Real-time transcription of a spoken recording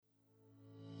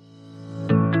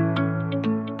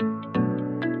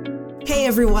Hey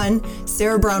everyone,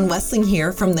 Sarah Brown Wessling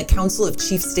here from the Council of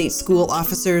Chief State School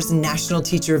Officers National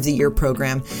Teacher of the Year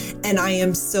program, and I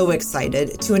am so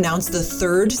excited to announce the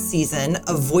third season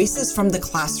of Voices from the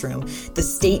Classroom, the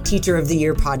State Teacher of the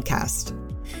Year podcast.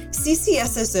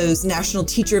 CCSSO's National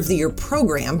Teacher of the Year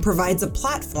program provides a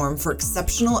platform for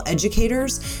exceptional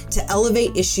educators to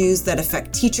elevate issues that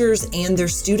affect teachers and their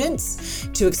students,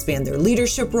 to expand their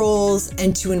leadership roles,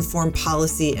 and to inform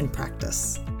policy and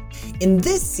practice. In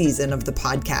this season of the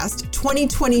podcast,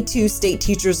 2022 State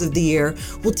Teachers of the Year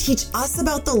will teach us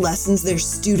about the lessons their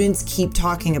students keep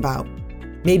talking about.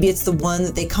 Maybe it's the one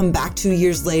that they come back 2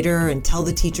 years later and tell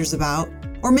the teachers about,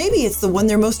 or maybe it's the one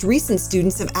their most recent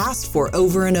students have asked for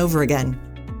over and over again.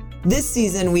 This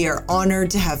season, we are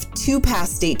honored to have two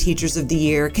past State Teachers of the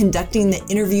Year conducting the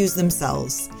interviews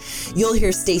themselves. You'll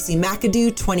hear Stacy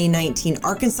McAdoo, 2019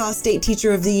 Arkansas State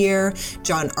Teacher of the Year,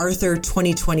 John Arthur,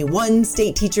 2021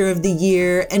 State Teacher of the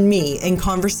Year, and me in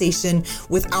conversation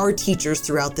with our teachers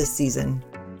throughout this season.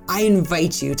 I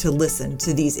invite you to listen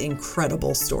to these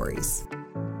incredible stories.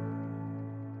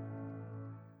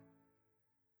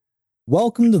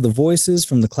 Welcome to the Voices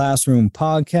from the Classroom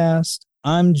podcast.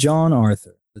 I'm John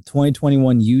Arthur, the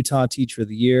 2021 Utah Teacher of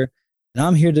the Year, and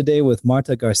I'm here today with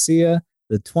Marta Garcia,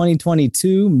 the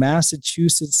 2022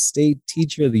 Massachusetts State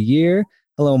Teacher of the Year.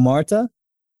 Hello, Marta.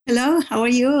 Hello, how are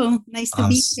you? Nice to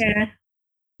be here.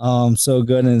 I'm so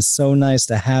good, and it's so nice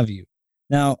to have you.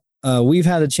 Now, we've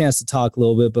had a chance to talk a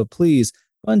little bit, but please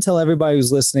go and tell everybody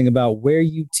who's listening about where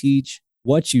you teach,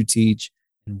 what you teach,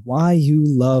 and why you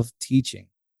love teaching.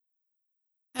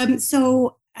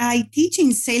 So I teach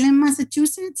in Salem,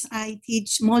 Massachusetts. I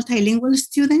teach multilingual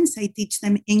students. I teach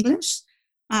them English.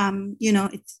 It's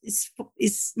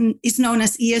known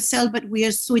as ESL, but we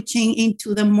are switching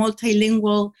into the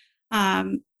multilingual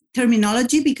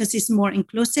terminology because it's more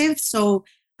inclusive. So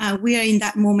we are in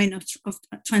that moment of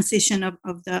transition of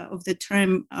the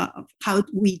term of how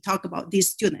we talk about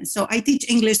these students. So I teach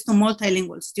English to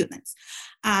multilingual students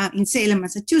in Salem,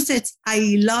 Massachusetts.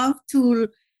 I love to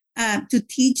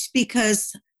teach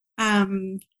because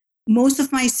most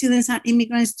of my students are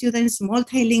immigrant students,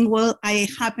 multilingual. I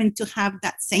happen to have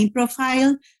that same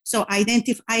profile. So I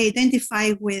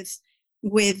identify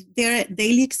with their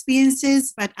daily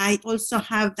experiences, but I also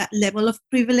have that level of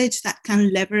privilege that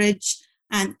can leverage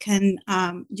and can,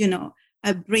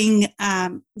 bring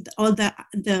all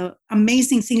the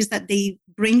amazing things that they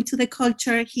bring to the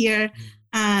culture here.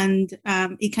 And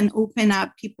it can open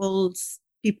up people's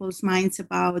minds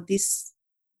about this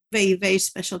very, very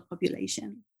special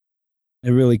population.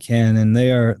 It really can, and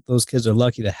those kids are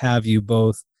lucky to have you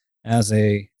both as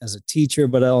a teacher,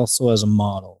 but also as a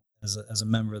model, as a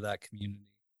member of that community.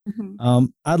 Mm-hmm.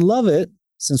 I'd love it,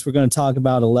 since we're going to talk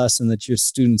about a lesson that your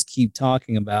students keep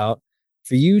talking about,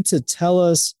 for you to tell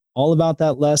us all about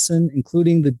that lesson,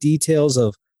 including the details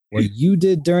of what you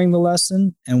did during the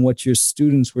lesson and what your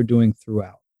students were doing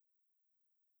throughout.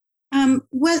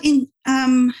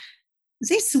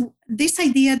 This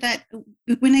idea that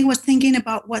when I was thinking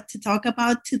about what to talk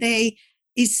about today,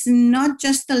 is not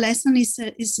just a lesson.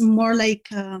 It's more like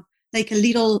a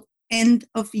little end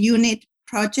of unit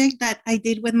project that I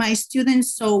did with my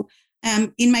students. So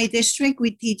in my district,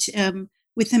 we teach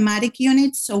with thematic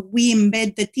units. So we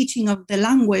embed the teaching of the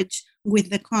language with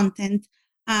the content.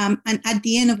 And at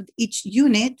the end of each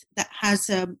unit that has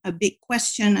a big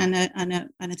question and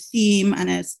a theme and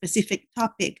a specific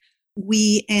topic,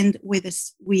 we end with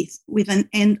an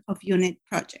end of unit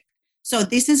project. So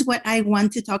this is what I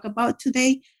want to talk about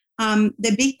today.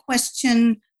 The big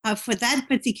question for that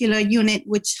particular unit,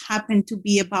 which happened to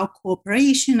be about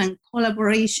cooperation and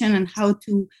collaboration and how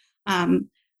to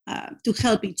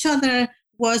help each other,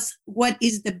 was what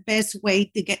is the best way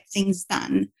to get things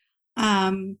done.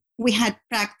 We had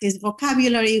practiced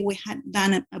vocabulary. We had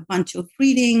done a bunch of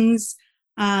readings.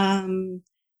 And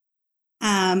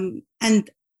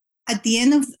at the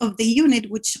end of the unit,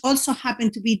 which also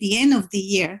happened to be the end of the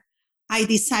year, I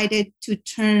decided to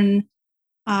turn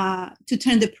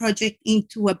the project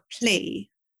into a play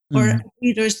or a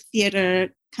reader's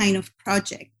theater kind of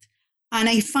project. And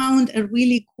I found a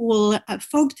really cool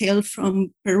folktale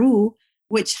from Peru,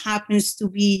 which happens to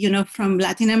be, from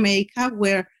Latin America,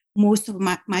 where most of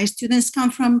my students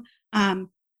come from.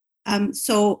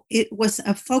 So it was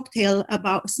a folktale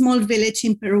about a small village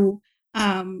in Peru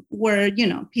where,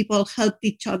 people helped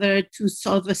each other to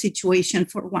solve a situation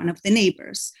for one of the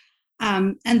neighbors.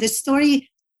 And the story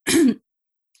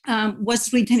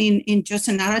was written in just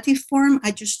a narrative form.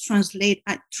 I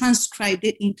transcribed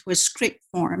it into a script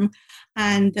form.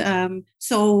 And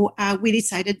so we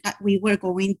decided that we were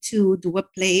going to do a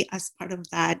play as part of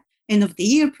that end of the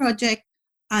year project.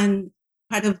 And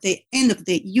part of the end of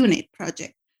the unit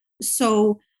project.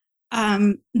 So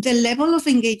the level of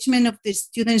engagement of the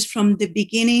students from the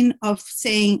beginning of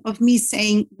me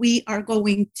saying, we are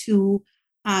going to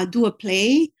do a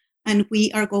play and we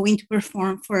are going to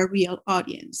perform for a real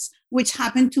audience, which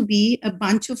happened to be a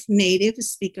bunch of native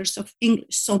speakers of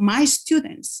English. So my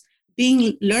students,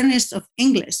 being learners of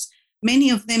English, many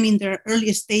of them in their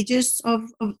early stages of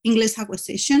English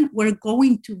acquisition, were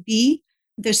going to be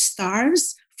the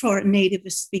stars for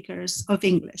native speakers of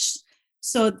English.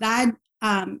 So that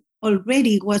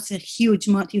already was a huge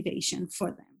motivation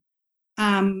for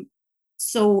them.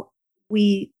 So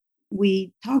we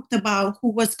talked about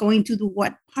who was going to do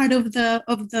what part of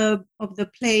the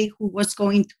play, who was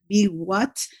going to be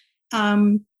what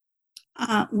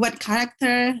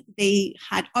character. They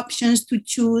had options to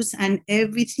choose, and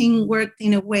everything worked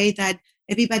in a way that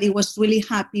everybody was really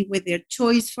happy with their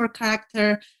choice for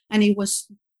character, and it was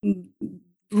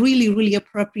really, really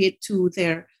appropriate to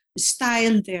their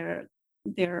style,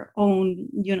 their own,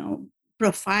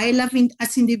 profile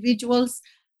as individuals.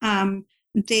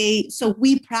 So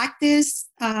we practiced,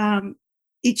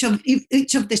 each of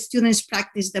the students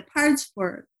practiced the parts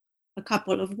for a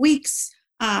couple of weeks.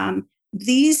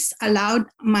 This allowed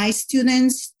my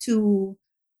students to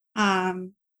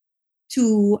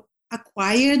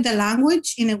acquire the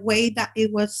language in a way that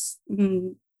it was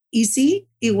easy,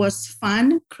 it was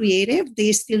fun, creative.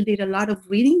 They still did a lot of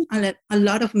reading, a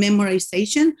lot of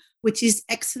memorization, which is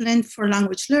excellent for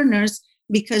language learners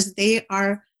because they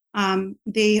are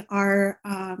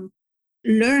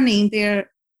learning,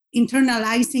 they're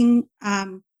internalizing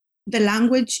the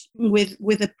language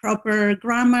with a proper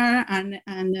grammar and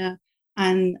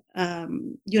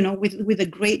with a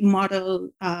great model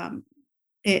of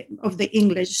the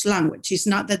English language. It's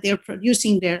not that they're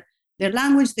producing their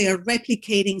language, they are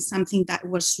replicating something that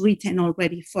was written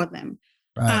already for them.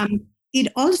 Right.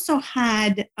 It also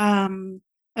had an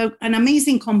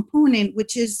amazing component,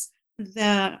 which is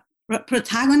the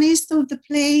protagonist of the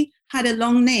play had a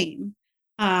long name.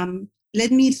 Let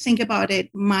me think about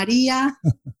it. Maria,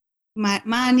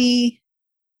 Manny.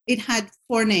 It had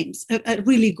 4 names, a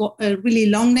really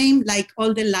long name, like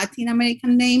all the Latin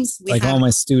American names. Like all my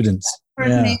students.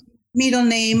 First name, middle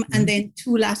name, and then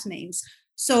 2 last names.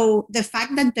 So the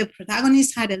fact that the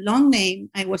protagonist had a long name,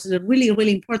 it was a really,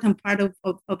 really important part of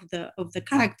the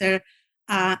character.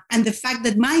 And the fact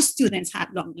that my students had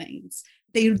long names,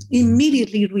 they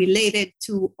immediately related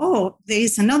to, there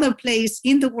is another place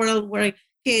in the world where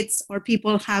kids or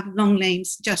people have long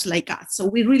names just like us. So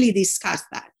we really discussed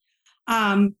that.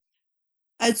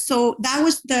 So that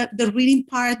was the reading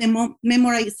part, the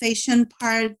memorization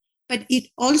part. But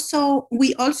we also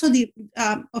did,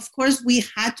 of course, we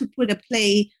had to put a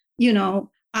play,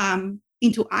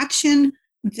 into action.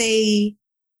 They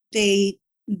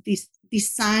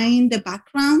designed the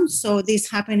background. So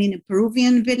this happened in a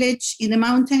Peruvian village in the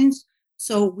mountains.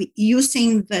 So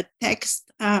using the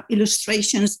text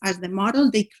illustrations as the model,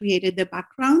 they created the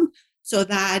background so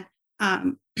that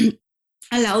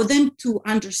allow them to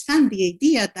understand the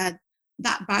idea that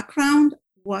background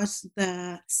was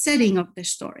the setting of the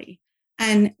story.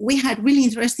 And we had really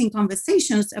interesting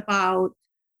conversations about,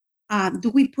 do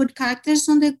we put characters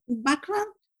on the background?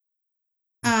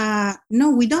 No,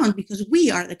 we don't, because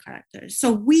we are the characters.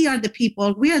 So we are the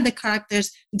people, we are the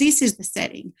characters. This is the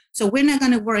setting. So we're not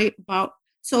going to worry about,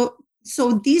 so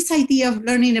this idea of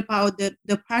learning about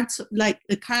the parts, like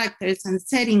the characters and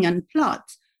setting and plot,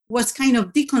 was kind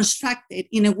of deconstructed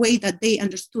in a way that they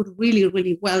understood really,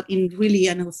 really well, in really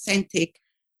an authentic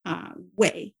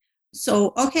way.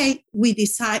 So, we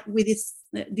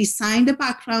designed the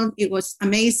background. It was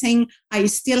amazing. I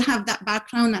still have that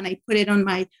background, and I put it on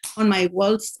my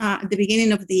walls at the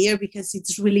beginning of the year because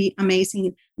it's really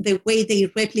amazing the way they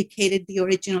replicated the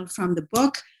original from the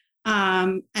book,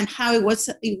 and how it was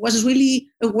really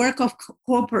a work of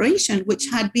cooperation, which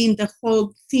had been the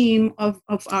whole theme of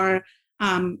our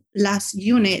last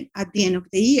unit at the end of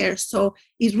the year. So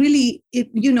it really,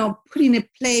 putting a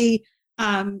play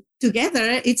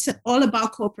together, it's all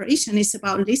about cooperation. It's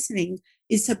about listening.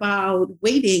 It's about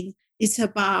waiting. It's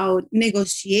about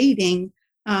negotiating.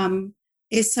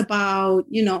 It's about,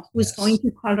 who's going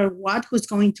to color what, who's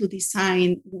going to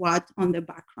design what on the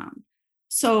background.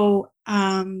 So,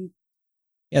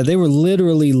 they were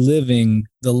literally living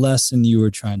the lesson you were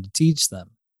trying to teach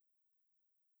them.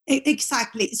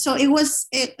 Exactly. So it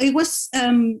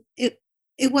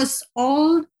was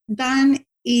all done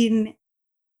in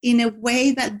a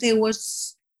way that there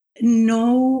was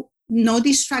no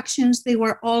distractions. They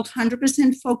were all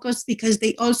 100% focused because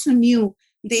they also knew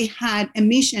they had a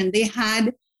mission. They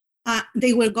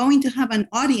were going to have an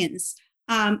audience.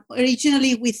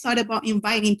 Originally, we thought about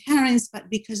inviting parents, but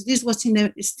because this was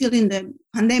still in the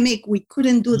pandemic, we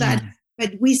couldn't do that.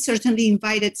 But we certainly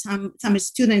invited some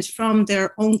students from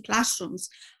their own classrooms.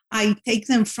 I take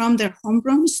them from their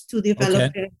homerooms to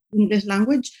develop their English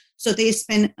language. So they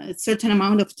spend a certain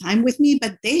amount of time with me,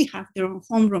 but they have their own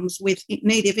homerooms with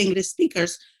native English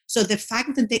speakers. So the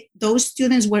fact that those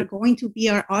students were going to be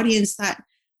our audience, that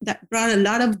brought a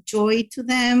lot of joy to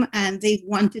them, and they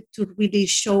wanted to really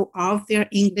show off their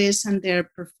English and their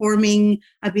performing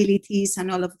abilities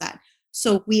and all of that.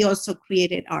 So we also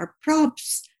created our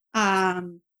props. There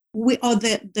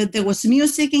was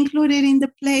music included in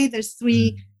the play. There's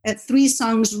three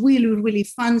songs, really, really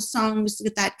fun songs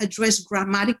that address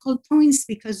grammatical points,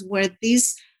 because where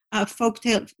this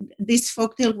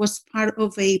folktale was part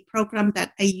of a program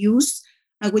that I use,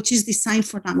 which is designed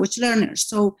for language learners.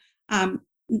 So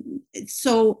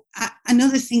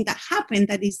another thing that happened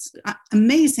that is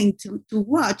amazing to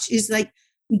watch is like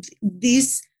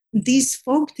this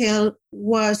folktale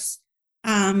was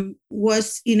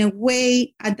in a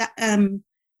way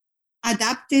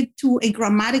adapted to a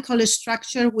grammatical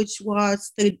structure, which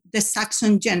was the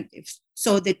Saxon genitive.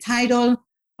 So the title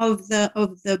of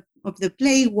the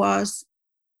play was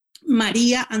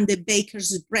Maria and the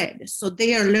Baker's Bread. So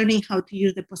they are learning how to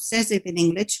use the possessive in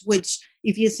English, which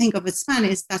if you think of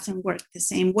Spanish, doesn't work the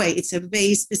same way. It's a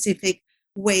very specific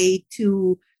way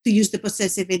to use the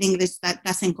possessive in English that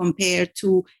doesn't compare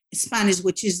to Spanish,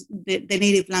 which is the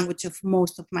native language of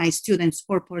most of my students,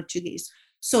 or Portuguese.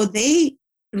 So they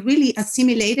really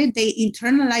assimilated, they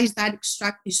internalized that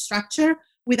structure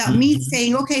without me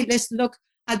saying, okay, let's look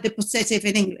at the possessive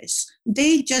in English.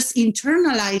 They just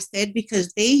internalized it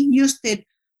because they used it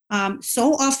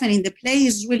so often in the play,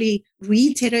 is really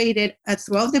reiterated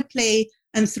throughout the play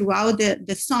and throughout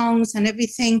the songs and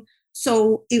everything.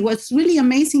 So it was really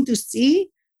amazing to see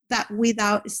that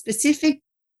without specifically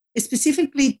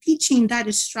teaching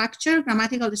that structure,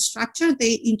 grammatical structure,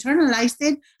 they internalized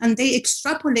it and they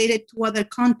extrapolated to other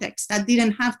contexts that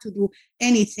didn't have to do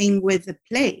anything with the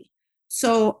play.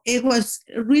 So it was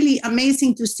really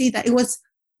amazing to see that it was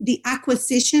the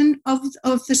acquisition of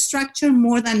the structure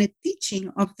more than a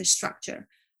teaching of the structure.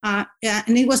 And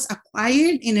it was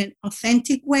acquired in an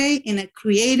authentic way, in a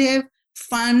creative,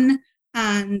 fun,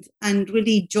 and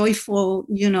really joyful,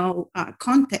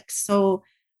 context. So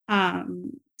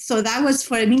that was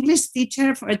for an English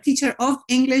teacher, for a teacher of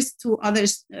English, to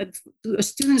others, to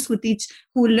students who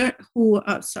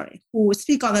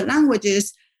speak other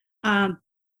languages.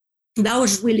 That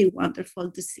was really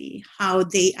wonderful to see how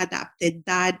they adapted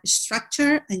that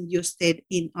structure and used it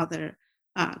in other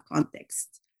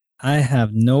contexts. I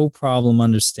have no problem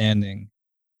understanding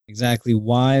exactly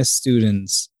why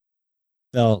students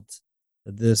felt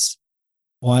that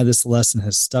why this lesson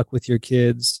has stuck with your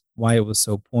kids, why it was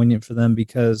so poignant for them,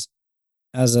 because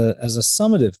as a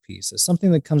summative piece, as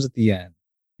something that comes at the end,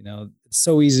 it's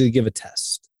so easy to give a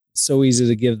test. It's so easy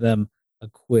to give them a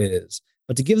quiz,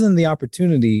 but to give them the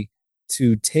opportunity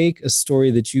to take a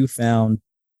story that you found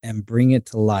and bring it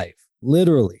to life,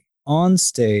 literally on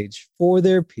stage for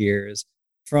their peers,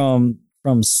 from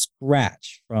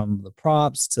scratch, from the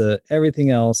props to everything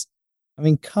else. I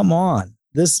mean, come on.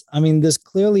 This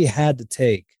clearly had to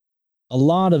take a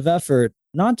lot of effort,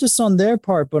 not just on their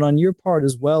part, but on your part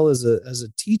as well as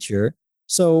a teacher.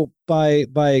 So by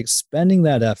expending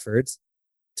that effort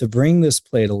to bring this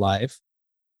play to life,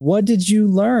 what did you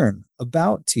learn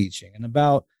about teaching and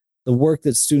about the work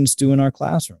that students do in our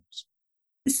classrooms?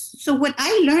 So what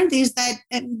I learned is that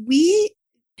we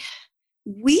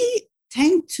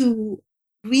tend to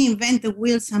reinvent the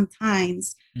wheel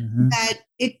sometimes. That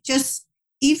it just,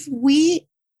 if we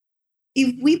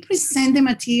present the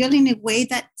material in a way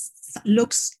that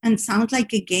looks and sounds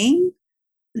like a game,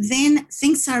 then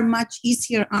things are much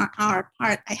easier on our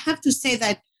part. I have to say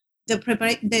that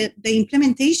the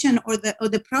implementation or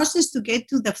the process to get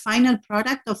to the final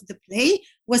product of the play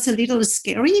was a little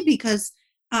scary because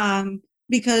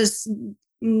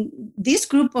this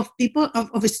group of people,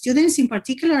 of students in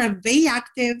particular, are very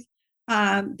active.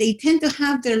 They tend to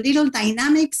have their little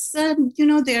dynamics, their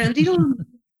little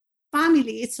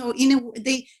family. So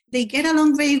they get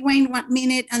along very well in 1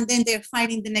 minute, and then they're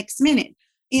fighting the next minute.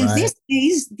 In this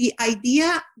case, the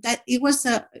idea that it was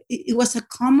a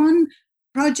common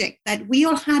project, that we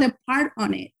all had a part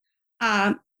on it.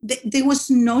 There was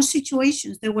no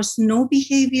situations. There was no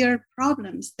behavior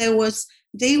problems.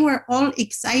 They were all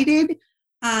excited,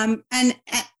 and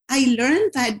I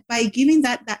learned that by giving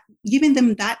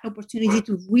them that opportunity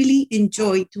to really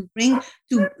enjoy, to bring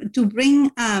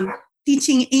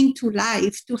teaching into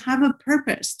life, to have a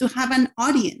purpose, to have an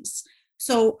audience.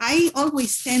 So I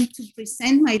always tend to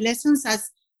present my lessons as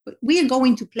we are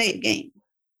going to play a game.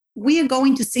 We are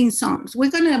going to sing songs.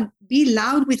 We're going to be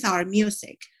loud with our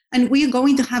music, and we are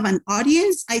going to have an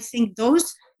audience. I think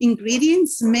those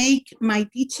ingredients make my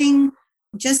teaching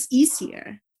just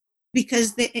easier,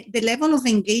 because the level of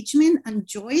engagement and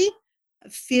joy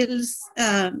feels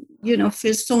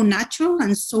feels so natural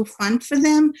and so fun for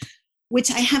them,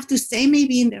 which I have to say,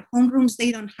 maybe in their homerooms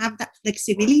they don't have that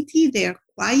flexibility. They're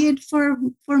quiet for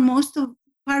most of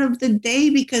part of the day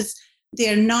because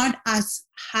they're not as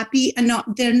happy and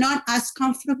they're not as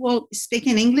comfortable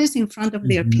speaking English in front of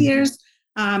their peers.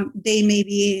 They may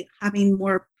be having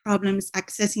more problems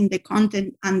accessing the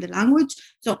content and the language.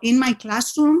 So in my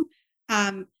classroom,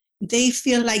 they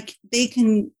feel like they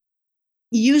can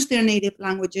use their native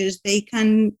languages. They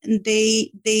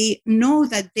know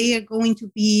that they are going to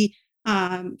be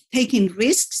taking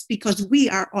risks, because we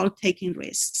are all taking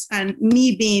risks, and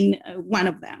me being one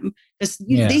of them, because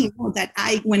they know that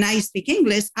when I speak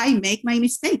English, I make my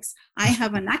mistakes. I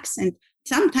have an accent.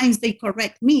 Sometimes they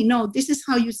correct me. No, this is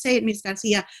how you say it, Ms.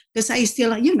 Garcia, because I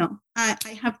still, I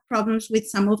have problems with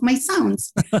some of my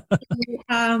sounds.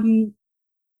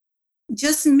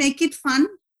 Just make it fun,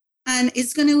 and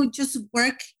it's going to just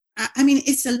work. I mean,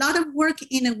 it's a lot of work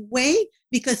in a way,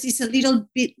 because it's a little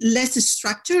bit less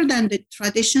structured than the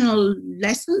traditional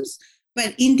lessons.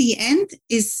 But in the end,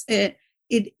 it's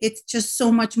just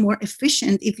so much more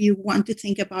efficient if you want to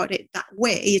think about it that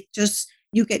way. It just,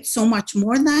 you get so much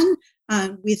more done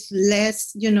with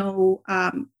less,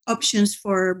 options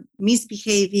for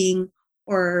misbehaving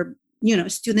or,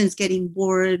 students getting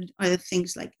bored or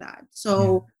things like that.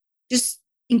 So just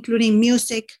including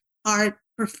music, art,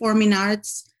 performing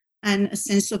arts, and a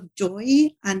sense of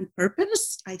joy and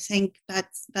purpose, I think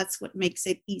that's what makes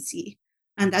it easy.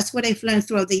 And that's what I've learned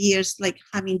throughout the years, like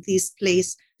having this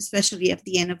place, especially at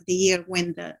the end of the year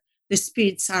when the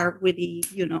spirits are really,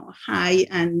 high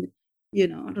and,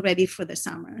 ready for the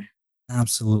summer.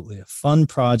 Absolutely. A fun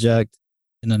project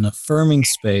in an affirming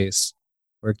space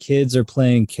where kids are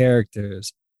playing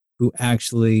characters who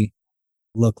actually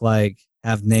look like,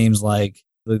 have names like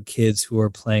the kids who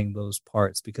are playing those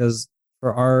parts. Because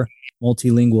for our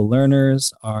multilingual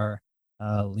learners, our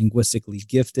linguistically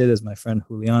gifted, as my friend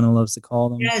Juliana loves to call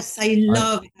them. Yes, I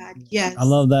love that. Yes. I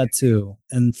love that too.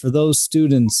 And for those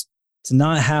students to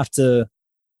not have to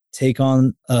take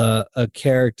on a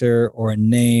character or a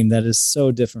name that is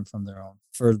so different from their own,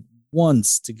 for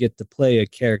once to get to play a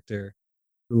character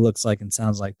who looks like and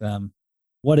sounds like them,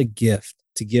 what a gift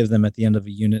to give them at the end of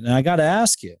a unit. And I got to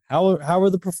ask you, how were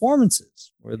the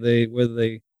performances? Were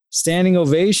they standing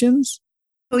ovations?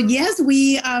 Oh yes,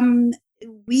 we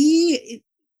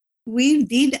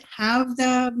did have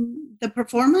the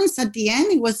performance at the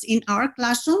end. It was in our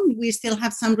classroom. We still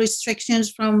have some restrictions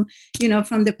from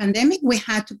the pandemic. We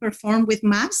had to perform with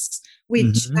masks,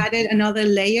 which added another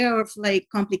layer of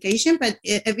complication, but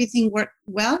everything worked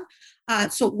well.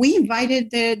 So we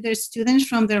invited the students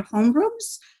from their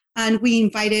homerooms, and we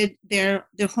invited their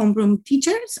homeroom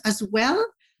teachers as well.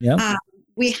 Yeah.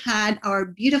 We had our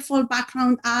beautiful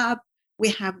background up. We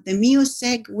have the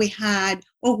music. We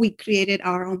created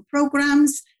our own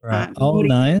programs. Right.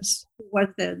 Nice. Who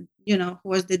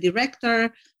was the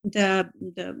director,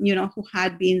 who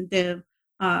had been the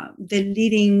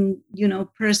leading,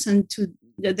 person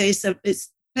there's a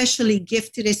especially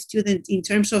gifted student in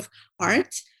terms of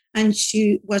art. And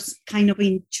she was kind of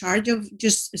in charge of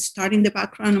just starting the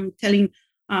background and telling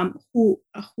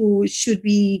who should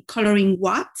be coloring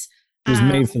what. It was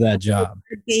made for that job.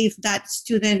 Gave that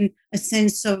student a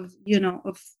sense of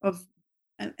of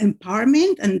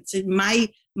empowerment, and so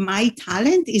my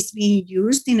talent is being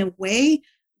used in a way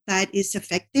that is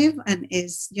effective and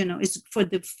is for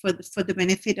the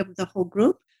benefit of the whole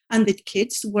group. And the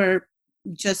kids were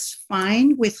just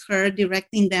fine with her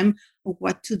directing them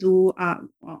what to do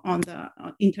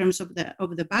in terms of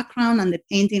the background and the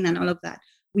painting and all of that.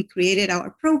 We created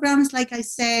our programs, like I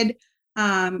said.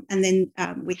 And then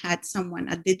we had someone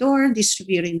at the door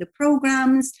distributing the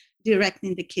programs,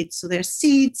 directing the kids to their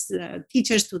seats,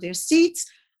 teachers to their seats.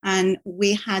 And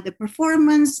we had a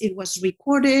performance. It was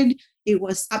recorded. It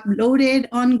was uploaded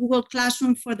on Google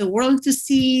Classroom for the world to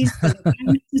see, for the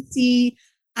parents to see.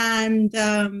 And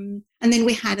then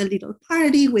we had a little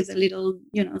party with a little,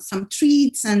 some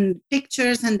treats and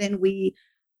pictures. And then we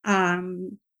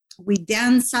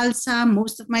dance salsa.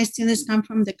 Most of my students come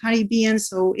from the Caribbean,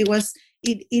 so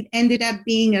it ended up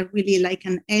being a really like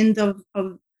an end of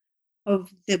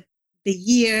the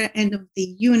year, end of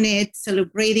the unit,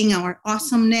 celebrating our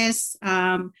awesomeness.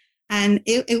 And And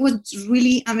it was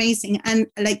really amazing. And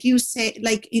like you say,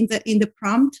 like in the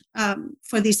prompt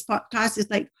for this podcast, is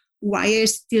like, why are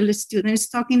still the students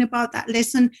talking about that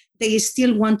lesson? They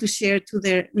still want to share to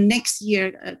their next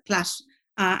year class.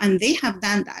 And they have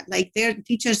done that. Like their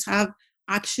teachers have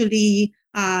actually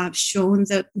shown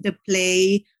the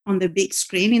play on the big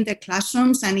screen in the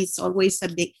classrooms, and it's always a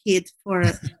big hit for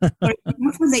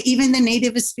even the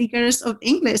native speakers of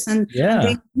English. And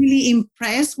they're really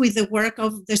impressed with the work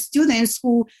of the students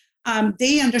who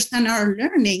they understand are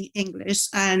learning English,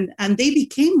 and they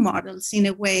became models in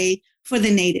a way for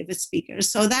the native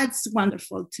speakers. So that's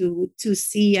wonderful to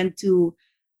see and to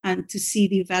see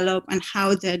develop, and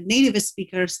how the native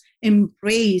speakers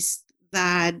embraced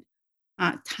that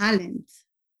talent.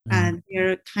 And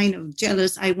they're kind of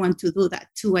jealous. I want to do that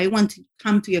too. I want to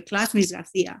come to your class, Ms.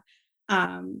 Garcia.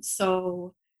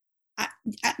 So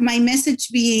my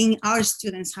message being, our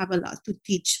students have a lot to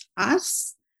teach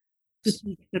us, to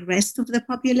teach the rest of the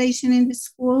population in the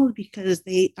school, because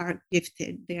they are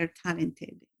gifted, they're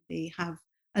talented, they have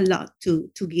a lot to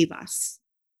give us.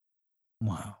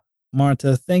 Wow.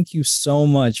 Marta, thank you so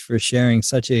much for sharing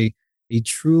such a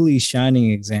truly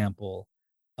shining example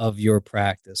of your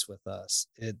practice with us.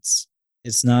 It's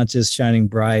not just shining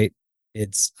bright.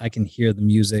 I can hear the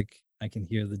music. I can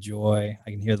hear the joy. I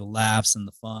can hear the laughs and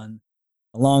the fun,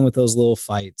 along with those little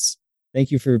fights. Thank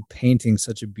you for painting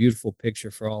such a beautiful picture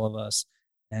for all of us.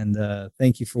 And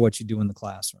thank you for what you do in the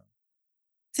classroom.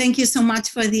 Thank you so much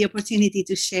for the opportunity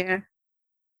to share.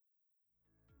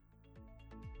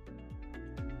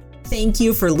 Thank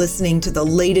you for listening to the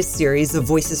latest series of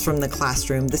Voices from the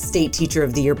Classroom, the State Teacher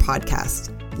of the Year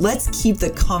podcast. Let's keep the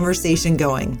conversation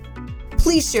going.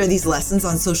 Please share these lessons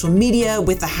on social media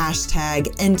with the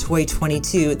hashtag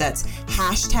NTOY22. That's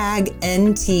hashtag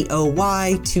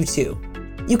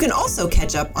NTOY22. You can also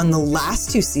catch up on the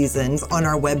last 2 seasons on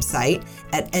our website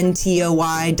at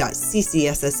ntoy.ccsso.org.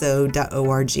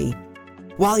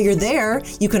 While you're there,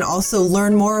 you can also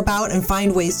learn more about and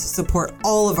find ways to support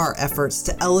all of our efforts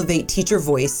to elevate teacher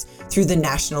voice through the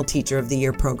National Teacher of the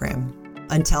Year program.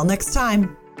 Until next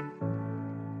time.